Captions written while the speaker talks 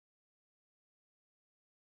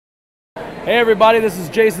Hey everybody, this is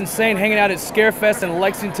Jason Saint hanging out at Scarefest in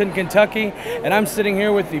Lexington, Kentucky, and I'm sitting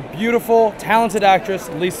here with the beautiful, talented actress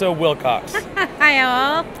Lisa Wilcox. Hi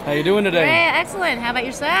all. How you doing today? Great, excellent. How about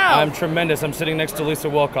yourself? I'm tremendous. I'm sitting next to Lisa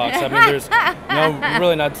Wilcox. I mean, there's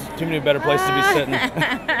really not too many better places to be sitting.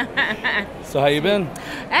 So how you been?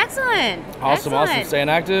 Excellent. Awesome, awesome. Staying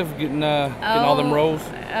active, getting all them roles.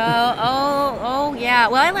 Oh, yeah.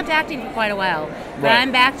 Well, I left acting for quite a while, but Right.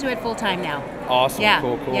 I'm back to it full time now. Awesome, Yeah,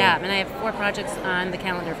 cool. Yeah, and I have 4 projects on the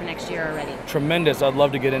calendar for next year already. Tremendous. I'd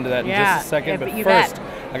love to get into that in just a second, but you first, bet.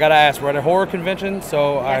 I gotta ask. We're at a horror convention,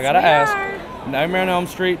 so I Yes, gotta we ask. are. Nightmare on Elm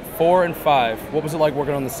Street 4 and 5. What was it like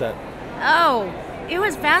working on the set? Oh, it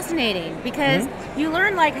was fascinating because you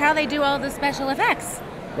learn like how they do all the special effects.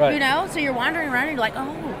 Right. You know, so you're wandering around and you're like,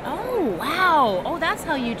 oh, wow, oh, that's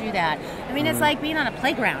how you do that. I mean, it's like being on a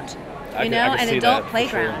playground. I You can know, an see adult that, for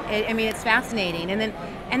playground. sure. I mean, it's fascinating. And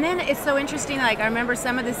then it's so interesting. Like I remember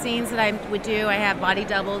some of the scenes that I would do. I have body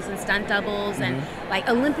doubles and stunt doubles and like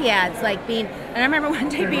Olympiads, like being. And I remember one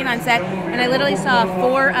day being on set, and I literally saw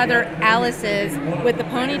 4 other Alices with the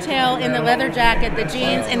ponytail in the leather jacket, the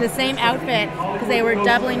jeans, in the same outfit because they were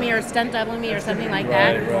doubling me or stunt doubling me or something like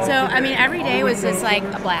that. Right. So I mean, every day was just like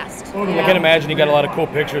a blast. You know? I can imagine you got a lot of cool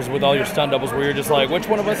pictures with all your stunt doubles where you're just like, which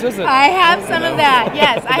one of us is it? I have some of that,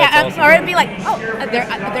 yes. I have, awesome. or it'd be like, oh,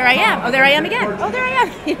 there I am. Oh, there I am again. Oh, there I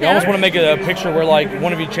am. You almost want to make a picture where like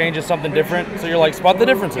one of you changes something different, so you're like, spot the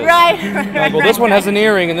differences. Right. Like, well, this one has an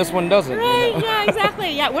earring and this one doesn't. Right, You know? yeah,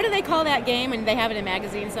 exactly. Yeah, what do they call that game? And they have it in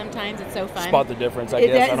magazines sometimes. It's so fun. Spot the difference, I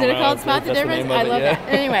guess. I Is don't it know called if Spot the that's Difference? name of I it, love yeah. that.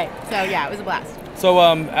 Anyway, so yeah, it was a blast. So,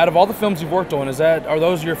 out of all the films you've worked on, are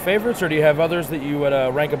those your favorites, or do you have others that you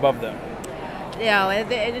would rank above them? Yeah,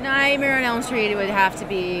 the Nightmare on Elm Street would have to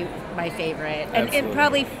be my favorite. And Absolutely.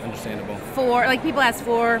 probably Understandable. 4, like people ask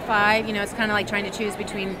 4 or 5, you know, it's kind of like trying to choose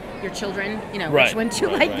between your children, you know, Right, which one do you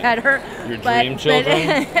right, like right. better. Your dream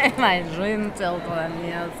children? My dream children,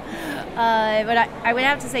 yes. But I would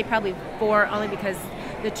have to say probably 4, only because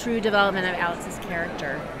the true development of Alex's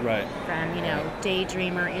character. Right. From, you know,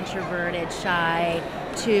 daydreamer, introverted, shy,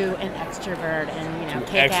 to an extrovert and, you know, To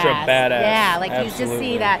kick-ass. extra badass. Yeah, like you just Absolutely.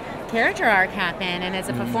 see that character arc happen, and as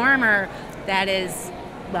a performer, that is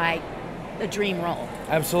like a dream role.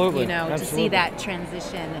 Absolutely. You know, Absolutely. to see that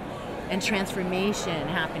transition and transformation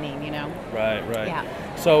happening, you know. Right. Yeah.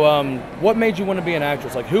 So, what made you want to be an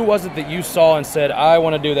actress? Like, who was it that you saw and said, I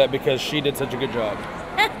want to do that because she did such a good job?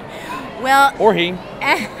 Well, Or he?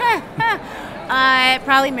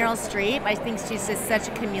 probably Meryl Streep. I think she's just such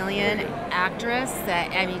a chameleon actress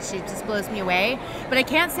that, I mean, she just blows me away. But I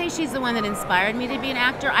can't say she's the one that inspired me to be an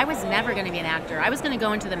actor. I was never going to be an actor. I was going to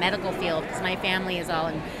go into the medical field because my family is all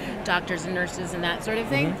in doctors and nurses and that sort of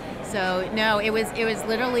thing. So no, it was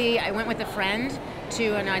literally, I went with a friend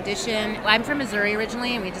to an audition. I'm from Missouri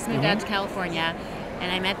originally, and we just moved out to California.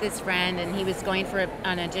 And I met this friend, and he was going for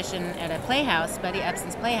an audition at a playhouse, Buddy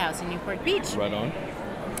Ebsen's Playhouse in Newport Beach. Right on.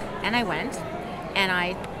 And I went, and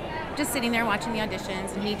I just sitting there watching the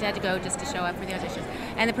auditions, and he had to go just to show up for the auditions.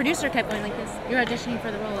 And the producer kept going like this, "You're auditioning for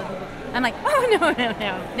the role of..." I'm like, "Oh, no.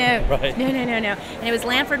 Right. No. And it was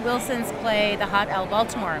Lanford Wilson's play, The Hot L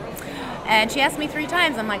Baltimore. And she asked me 3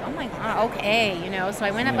 times. I'm like, oh my God, okay, you know. So I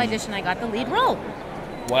went up, auditioned, I got the lead role.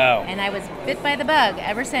 Wow. And I was bit by the bug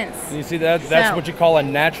ever since. You see that? That's So- what you call a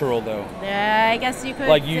natural, though. I guess you could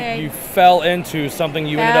Like say you fell into something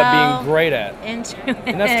you ended up being great at. into it.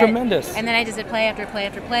 And that's tremendous. And then I just did play after play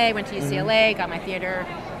after play. Went to UCLA, got my theater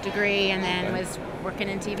degree, and then was working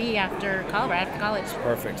in TV after college.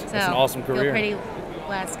 Perfect. So That's an awesome career. Feel pretty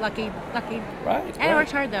blessed, lucky. Right. And I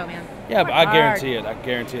worked hard though, man. Yeah, but I Worked guarantee it. I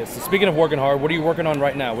guarantee it. So speaking of working hard, what are you working on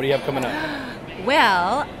right now? What do you have coming up?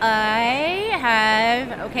 Well, I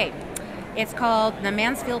have, it's called The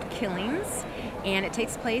Mansfield Killings, and it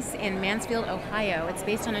takes place in Mansfield, Ohio. It's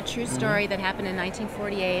based on a true story that happened in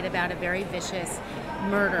 1948 about a very vicious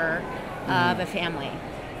murder of a family.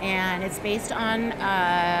 And it's based on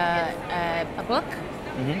a book.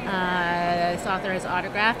 This author is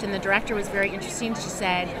autographed, and the director was very interesting. She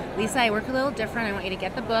said, "Lisa, I work a little different. I want you to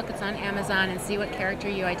get the book. It's on Amazon, and see what character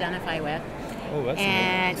you identify with." Oh, that's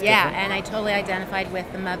And that's yeah, different. and I totally identified with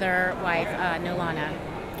the mother, wife, Nolana.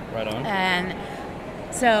 Right on. And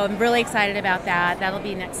so I'm really excited about that. That'll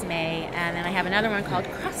be next May. And then I have another one called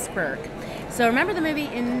Crossburg. So remember the movie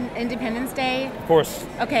Independence Day? Of course.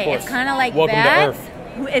 Okay, of course. it's kind of like Welcome that. to Earth.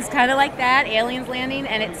 It's kind of like that, Aliens Landing,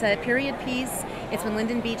 and it's a period piece. It's when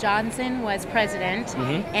Lyndon B. Johnson was president,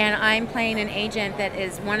 and I'm playing an agent that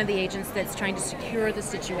is one of the agents that's trying to secure the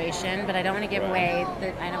situation, but I don't want to give away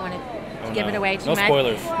that. I don't want to give it away too No much.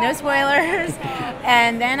 spoilers. No spoilers.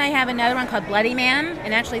 And then I have another one called Bloody Man,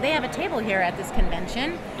 and actually they have a table here at this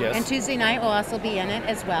convention. Yes. And Tuesday night will also be in it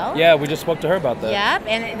as well. Yeah, we just spoke to her about that. Yep,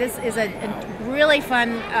 and this is a really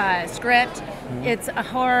fun script. Mm-hmm. It's a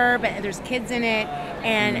horror, but there's kids in it,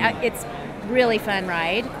 and it's really fun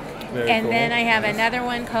ride. Very and cool. then I have Nice. another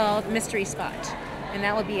one called Mystery Spot, and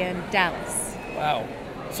that will be in Dallas. Wow.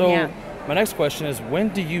 So Yeah. my next question is, when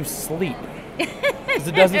do you sleep? Because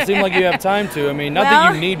it doesn't seem like you have time to. I mean, not that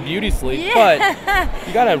Well, you need beauty sleep, yeah. but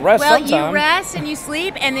you gotta rest Well, sometime. you rest and you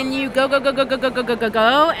sleep, and then you go, and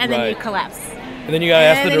then you Right. collapse. And then you gotta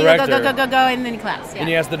ask the and then director. you go, and then you collapse. Yeah. And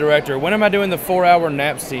you ask the director, when am I doing the 4-hour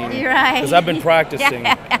nap scene? You're right. Because I've been practicing.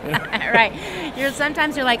 Right.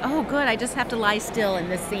 Sometimes you're like, oh, good, I just have to lie still in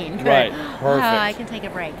this scene. Good. Right. Oh, Perfect. I can take a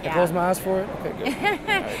break. I Yeah. close my eyes for it? Okay, good.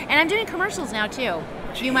 And I'm doing commercials now too.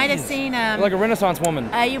 You might have Jeez. seen. You're like a Renaissance woman.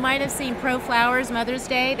 You might have seen Pro Flowers Mother's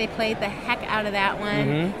Day. They played the heck out of that one.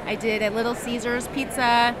 Mm-hmm. I did a Little Caesars pizza.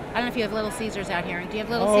 I don't know if you have Little Caesars out here. Do you have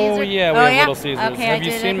Little Oh, Caesars? yeah, we have Little Caesars. Okay, Have I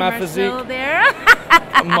you did seen a my commercial physique? there.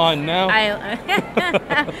 Come on now.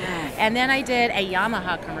 And then I did a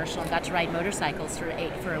Yamaha commercial and got to ride motorcycles for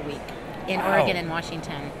a week in Wow. Oregon and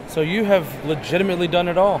Washington. So you have legitimately done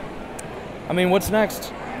it all. I mean, what's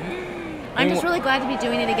next? I'm just really glad to be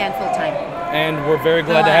doing it again full time. And we're very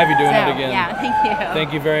glad to have you doing it again. Yeah, thank you.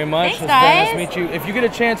 Thank you very much. Thanks, It's very nice guys. to meet you. If you get a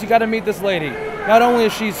chance, you got to meet this lady. Not only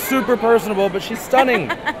is she super personable, but she's stunning.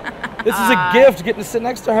 This is a gift getting to sit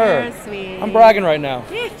next to her. You're sweet. I'm bragging right now.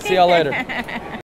 See y'all later.